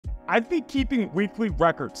I've been keeping weekly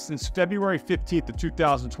records since February 15th of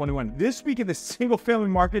 2021. This week in the single-family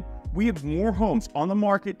market, we have more homes on the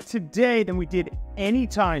market today than we did any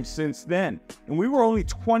time since then. And we were only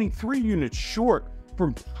 23 units short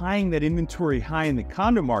from tying that inventory high in the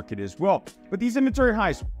condo market as well. But these inventory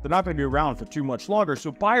highs, they're not going to be around for too much longer. So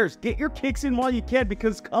buyers, get your kicks in while you can,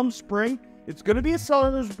 because come spring, it's going to be a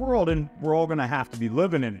seller's world, and we're all going to have to be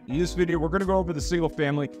living in it. In this video, we're going to go over the single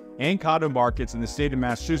family and condo markets in the state of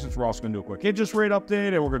Massachusetts. We're also going to do a quick interest rate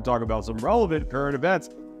update, and we're going to talk about some relevant current events.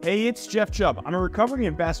 Hey, it's Jeff Chubb. I'm a recovering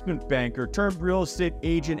investment banker, turned real estate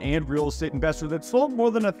agent and real estate investor that sold more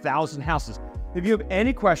than 1,000 houses. If you have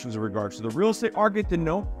any questions in regards to the real estate market, then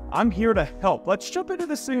know I'm here to help. Let's jump into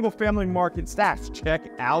the single family market stats. Check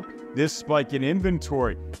out this spike in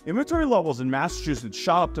inventory. Inventory levels in Massachusetts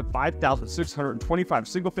shot up to 5,625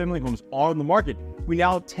 single family homes on the market. We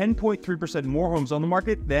now have 10.3% more homes on the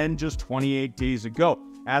market than just 28 days ago.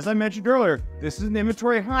 As I mentioned earlier, this is an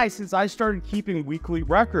inventory high since I started keeping weekly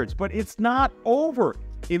records, but it's not over.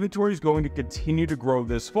 Inventory is going to continue to grow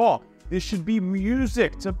this fall. This should be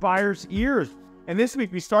music to buyers' ears. And this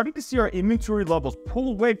week, we're starting to see our inventory levels pull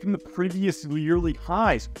away from the previous yearly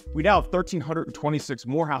highs. We now have 1,326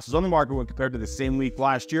 more houses on the market when compared to the same week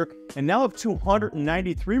last year, and now have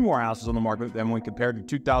 293 more houses on the market than when compared to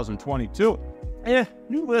 2022.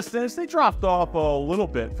 New listings, they dropped off a little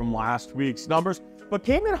bit from last week's numbers, but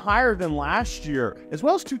came in higher than last year, as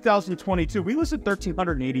well as 2022. We listed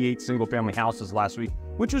 1,388 single-family houses last week,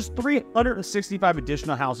 which is 365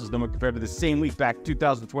 additional houses than when compared to the same week back in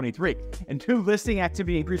 2023. And new listing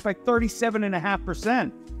activity increased by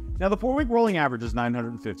 37.5%. Now, the 4-week rolling average is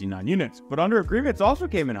 959 units, but under agreements also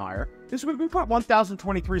came in higher. This week, we put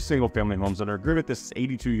 1,023 single-family homes under agreement. This is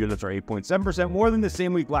 82 units, or 8.7% more than the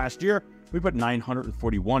same week last year. We put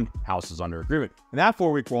 941 houses under agreement, and that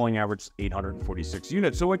 4-week rolling average is 846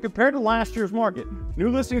 units. So when compared to last year's market, new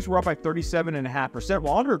listings were up by 37.5%,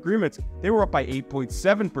 while under agreements, they were up by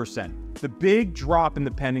 8.7%. The big drop in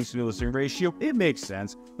the pendings to new listing ratio, it makes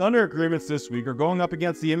sense. The under agreements this week are going up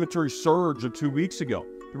against the inventory surge of 2 weeks ago.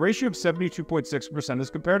 The ratio of 72.6% is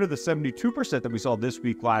compared to the 72% that we saw this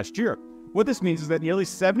week last year. What this means is that nearly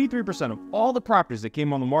 73% of all the properties that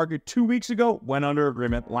came on the market 2 weeks ago went under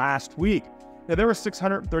agreement last week. Now, there were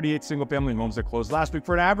 638 single-family homes that closed last week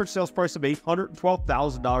for an average sales price of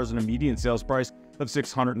 $812,000 and a median sales price of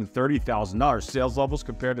 $630,000. Sales levels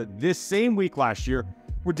compared to this same week last year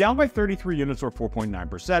were down by 33 units, or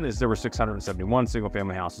 4.9%, as there were 671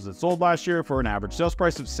 single-family houses that sold last year for an average sales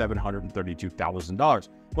price of $732,000.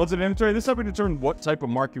 Months of inventory, this helps me determine what type of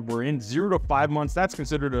market we're in. 0 to 5 months, that's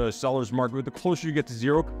considered a seller's market. But the closer you get to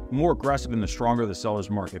 0, the more aggressive and the stronger the seller's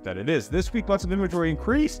market that it is. This week, months of inventory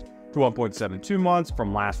increased to 1.72 months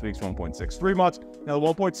from last week's 1.63 months. Now, the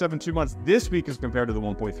 1.72 months this week is compared to the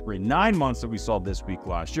 1.39 months that we saw this week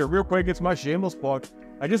last year. Real quick, it's my shameless plug.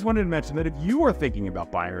 I just wanted to mention that if you are thinking about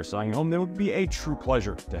buying or selling a home, then it would be a true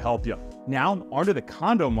pleasure to help you. Now, onto the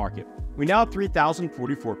condo market. We now have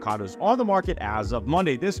 3,044 condos on the market as of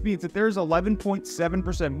Monday. This means that there's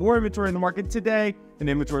 11.7% more inventory in the market today than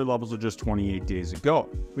inventory levels of just 28 days ago.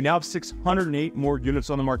 We now have 608 more units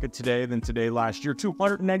on the market today than today last year,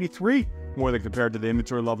 293 more than compared to the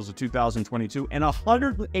inventory levels of 2022, and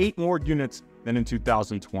 108 more units than in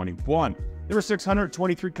 2021. There were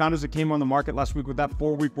 623 condos that came on the market last week with that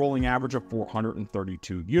 4-week rolling average of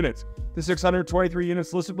 432 units. The 623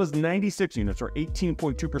 units listed was 96 units, or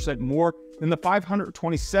 18.2% more than the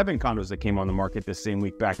 527 condos that came on the market this same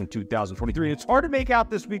week back in 2023. And it's hard to make out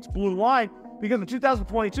this week's blue line because in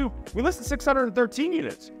 2022, we listed 613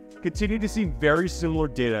 units. Continue to see very similar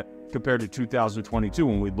data compared to 2022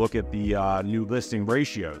 when we look at the new listing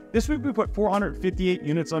ratio. This week, we put 458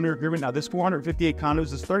 units under agreement. Now, this 458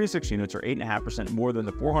 condos is 36 units, or 8.5% more than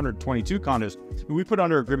the 422 condos we put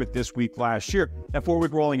under agreement this week last year. That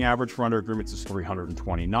 4-week rolling average for under agreements is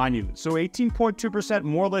 329 units. So 18.2%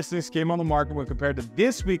 more listings came on the market when compared to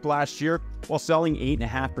this week last year, while selling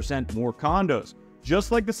 8.5% more condos. Just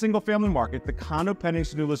like the single-family market, the condo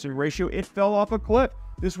pendings to new listing ratio, it fell off a cliff.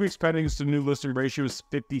 This week's pendings to new listing ratio is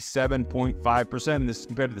 57.5%, and this is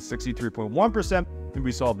compared to the 63.1% that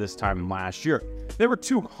we saw this time last year. There were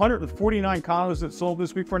 249 condos that sold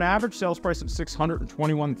this week for an average sales price of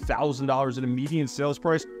 $621,000 and a median sales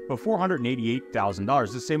price of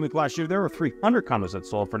 $488,000. This same week last year, there were 300 condos that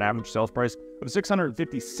sold for an average sales price of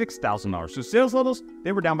 $656,000. So sales levels,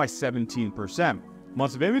 they were down by 17%.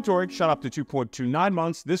 Months of inventory shot up to 2.29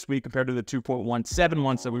 months this week compared to the 2.17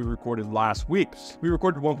 months that we recorded last week. We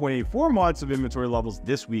recorded 1.84 months of inventory levels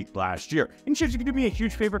this week last year. And Chips, you can do me a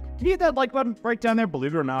huge favor. Can you hit that like button right down there?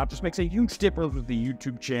 Believe it or not, just makes a huge difference with the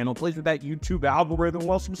YouTube channel. Plays with that YouTube algorithm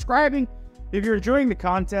while subscribing. If you're enjoying the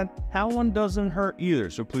content, how one doesn't hurt either,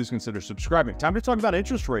 so please consider subscribing. Time to talk about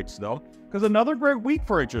interest rates, though, because another great week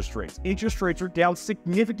for interest rates. Interest rates are down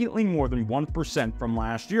significantly more than 1% from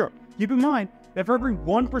last year. Keep in mind that for every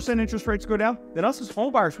 1% interest rates go down, then us as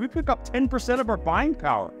homebuyers, we pick up 10% of our buying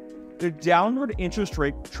power. The downward interest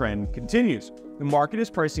rate trend continues. The market is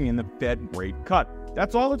pricing in the Fed rate cut.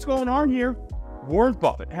 That's all that's going on here. Warren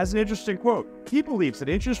Buffett has an interesting quote. He believes that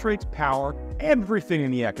interest rates power everything in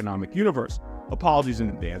the economic universe. Apologies in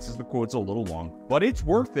advance as the quote's a little long, but it's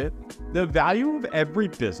worth it. The value of every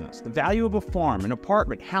business, the value of a farm, an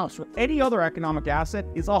apartment, house, or any other economic asset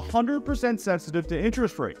is 100% sensitive to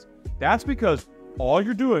interest rates. That's because all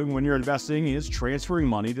you're doing when you're investing is transferring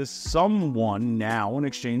money to someone now in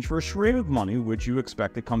exchange for a stream of money which you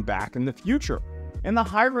expect to come back in the future. And the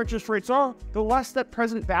higher interest rates are, the less that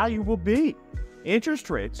present value will be. Interest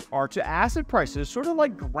rates are to asset prices sort of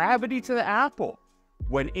like gravity to the apple.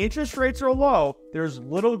 When interest rates are low, there's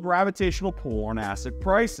little gravitational pull on asset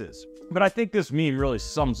prices. But I think this meme really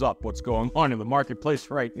sums up what's going on in the marketplace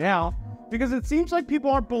right now, because it seems like people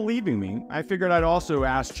aren't believing me. I figured I'd also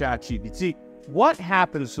ask ChatGPT, what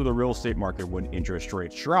happens to the real estate market when interest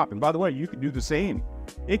rates drop? And by the way, you can do the same.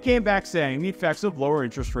 It came back saying the effects of lower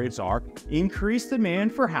interest rates are increased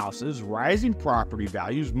demand for houses, rising property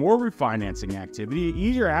values, more refinancing activity,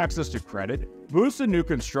 easier access to credit, boosted new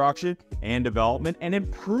construction and development, and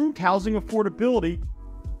improved housing affordability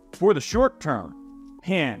for the short term.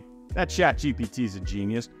 Man, that ChatGPT is a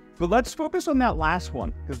genius. But let's focus on that last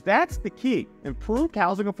one, because that's the key. Improved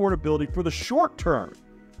housing affordability for the short term.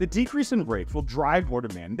 The decrease in rates will drive more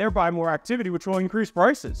demand, thereby more activity, which will increase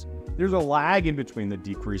prices. There's a lag in between the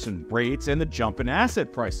decrease in rates and the jump in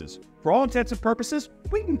asset prices. For all intents and purposes,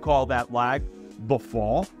 we can call that lag the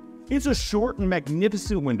fall. It's a short and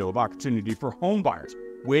magnificent window of opportunity for home buyers.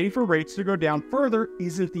 Waiting for rates to go down further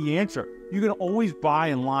isn't the answer. You can always buy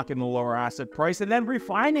and lock in the lower asset price and then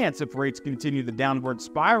refinance if rates continue the downward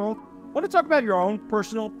spiral. Want to talk about your own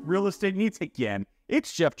personal real estate needs? Again,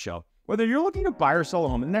 it's Jeff Cho. Whether you're looking to buy or sell a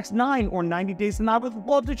home in the next 9 or 90 days, then I would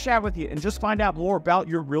love to chat with you and just find out more about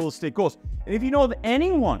your real estate goals. And if you know of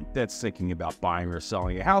anyone that's thinking about buying or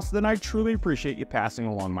selling a house, then I truly appreciate you passing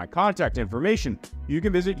along my contact information. You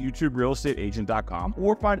can visit YouTubeRealEstateAgent.com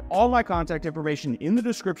or find all my contact information in the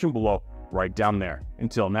description below right down there.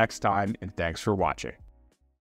 Until next time, and thanks for watching.